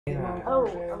Yeah. Oh,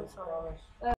 I'm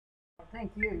sorry.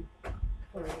 Thank you.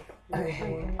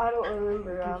 I don't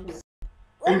remember. It's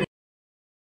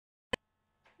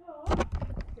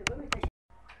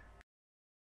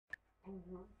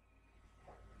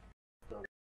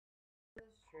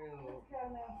true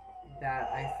that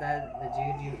I said the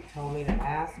dude you told me to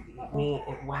ask me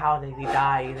how did he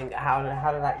die? You think how did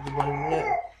I you want to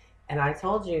know? And I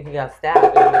told you he got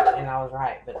stabbed, and I was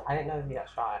right, but I didn't know if he got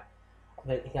shot.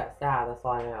 But he got stabbed. That's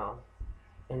all I know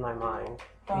in my mind.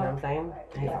 You know what I'm saying?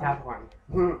 And he's a Capricorn.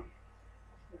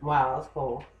 Wow, that's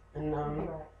cool. And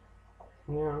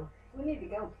yeah. We need to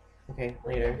go. Okay,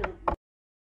 later.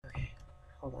 Okay,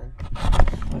 hold on.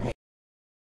 Okay.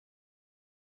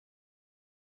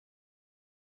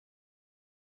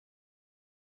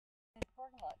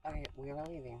 Okay, we are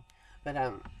leaving. But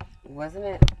wasn't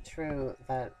it true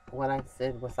that what I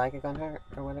said was psychic on her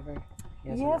or whatever?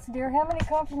 Yes, dear. How many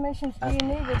confirmations do you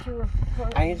need that you were?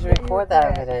 I need to record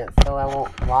that evidence so I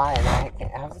won't lie, and I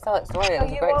have to tell that story. It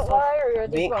was a great won't story. lie, or you're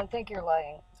just going to think you're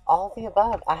lying? All of the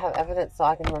above. I have evidence so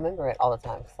I can remember it all the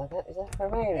time. So that is just for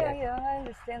me. Yeah, I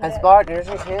understand that. that. Spark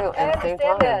energy too. I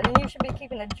understand that, and you should be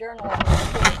keeping a journal of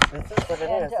this. This is what it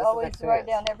is. And to always write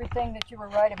down everything that you were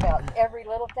right about, every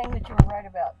little thing that you were right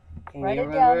about. Write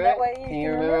it down. That way you can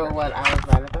you remember what I was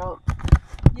right about?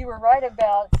 You were right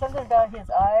about something about his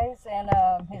eyes and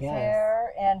his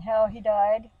hair and how he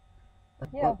died.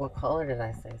 Yeah. What color did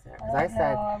I say, Sarah? Because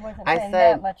I wasn't paying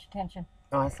that much attention.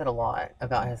 Oh, I said a lot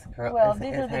about his hair, color.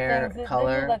 These are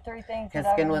the three things his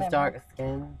skin was dark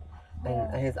skin,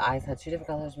 and his eyes had two different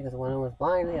colors because one was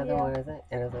blind, the other one isn't,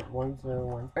 and it was like one's blue,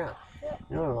 one's brown. Yeah.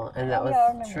 Normal, and that was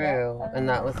true, and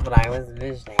that was what I was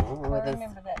visioning. I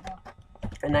remember that now.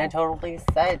 And I totally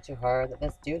said to her that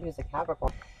this dude who's a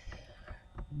Capricorn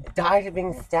died of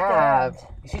being stabbed.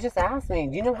 She just asked me,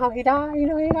 "Do you know how he died? You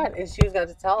know how he died?" And she was going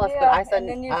to tell us, but I said, and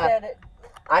then you said it.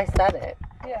 I said it.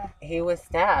 Yeah. He was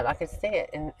stabbed. I could see it,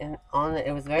 and on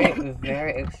it was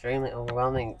very extremely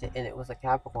overwhelming, and it was a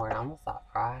Capricorn. I almost thought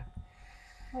cry.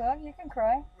 Well, you can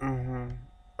cry.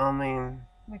 I mean,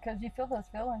 because you feel those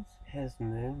feelings. His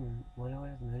moon. What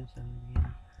was his moon sign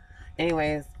again?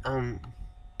 Anyways,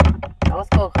 that was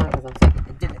cool because I'm so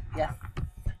I did it. Yes.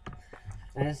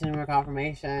 I just need more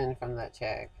confirmation from that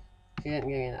chick. She didn't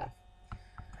give me enough.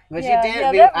 But you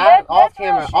did be off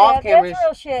camera. Off camera. That's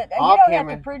real shit. And you don't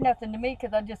have to prove nothing to me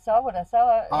because I just saw what I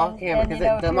saw. Off camera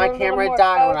because my camera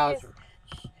died when I was.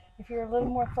 If you're a little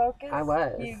more focused, I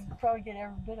was. You probably get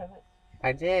every bit of it.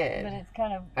 I did. But it's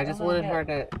kind of. I just wanted her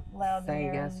to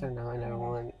say yes or no, and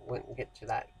everyone wouldn't get to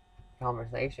that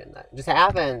conversation that just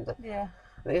happened. Yeah.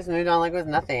 They just moved on like it was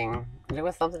nothing. It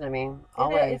was something to me.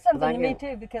 Always. It's something to me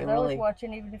too because I was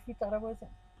watching even if you thought I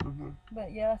wasn't.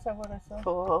 But yeah, I saw what I saw.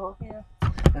 Cool. Yeah.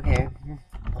 Okay.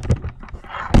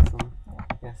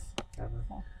 Yes.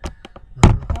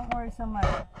 Don't worry so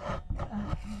much.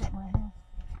 Don't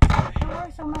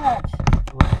worry so much.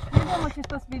 You're doing what you're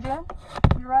supposed to be doing.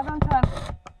 You're right on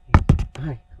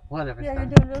time. Whatever. Yeah, you're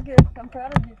doing real good. I'm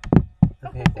proud of you.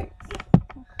 Okay, thanks.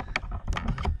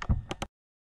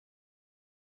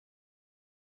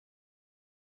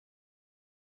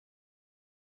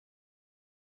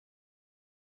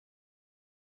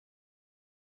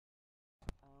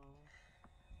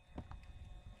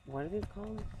 What are these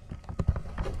called?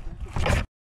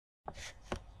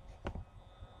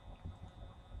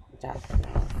 Dashton.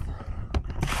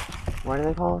 What are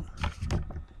they called?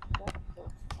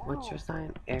 What's your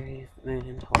sign? Aries, Moon,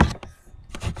 and Taurus.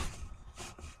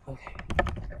 Okay.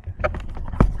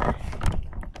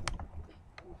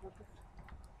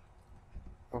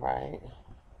 Right.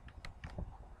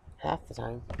 Half the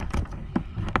time.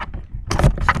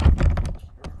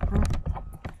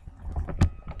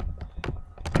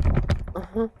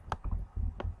 Did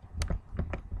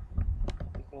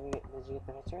you get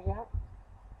the pictures yet?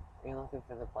 Are you looking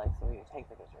for the place where you take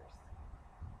the pictures?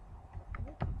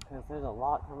 Because there's a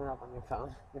lot coming up on your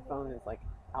phone. Your phone is like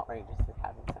outrageous with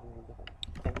having so many different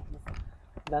things.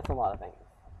 That's a lot of things.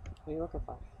 What are you looking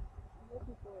for? I'm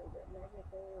looking for that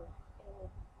magneto.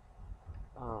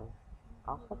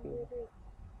 I'll help you.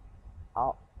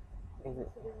 Is it?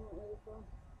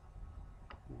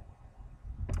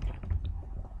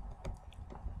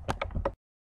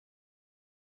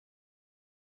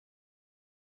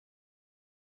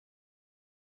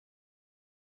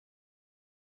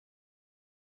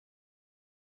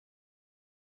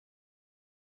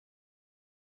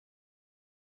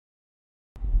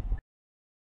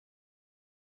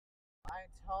 I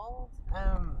told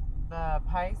the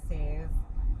Pisces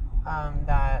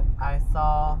that I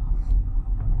saw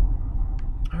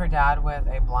her dad with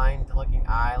a blind looking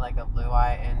eye, like a blue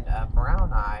eye and a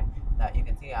brown eye, that you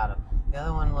could see out of. The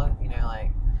other one looked,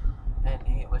 like,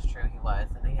 and it was true, he was,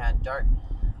 and he had dark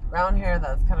brown hair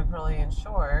that's kind of curly and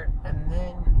short, and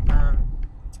then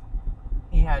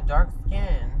he had dark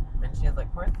skin, and she has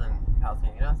like porcelain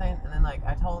calcium, you know what I'm saying? And then like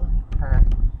I told her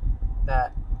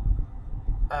that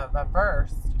at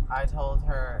first I told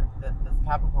her that this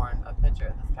Capricorn, a picture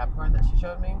of this Capricorn that she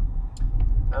showed me,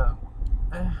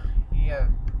 he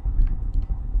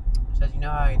said, you know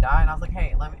how he died? And I was like,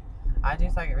 hey, I do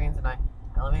psychic readings, and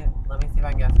let me see if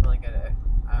I can guess really good at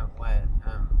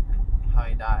how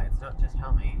he died. So don't just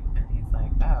tell me. And he's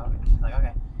like, oh. And she's like,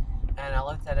 okay. And I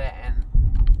looked at it, and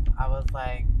I was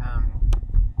like,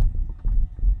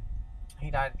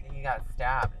 he died. He got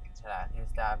stabbed to that. He was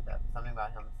stabbed. Something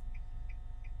about him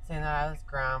saying that it was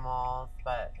grandma's,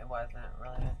 but it wasn't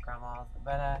really his grandma's.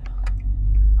 But I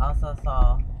also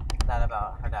saw that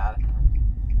about her dad.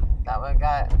 That one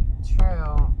got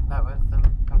true. That was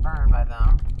confirmed by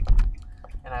them,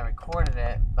 and I recorded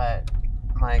it, but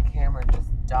my camera just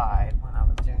died when I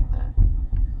was doing that.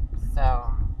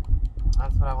 So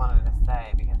that's what I wanted to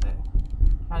say, because it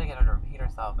tried to get her to repeat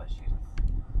herself, but she just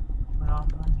went off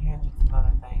on tangents of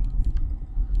other things.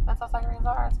 That's how psychic readings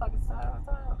are. It's fucking so.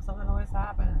 Something always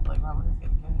happens. Like, why would this get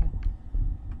good?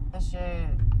 This shit,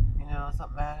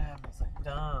 something bad happens. It's like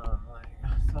dumb. Like,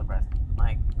 so depressing.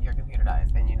 Like, your computer dies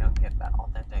and you don't get that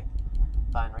authentic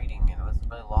fun reading. And it was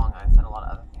really long. I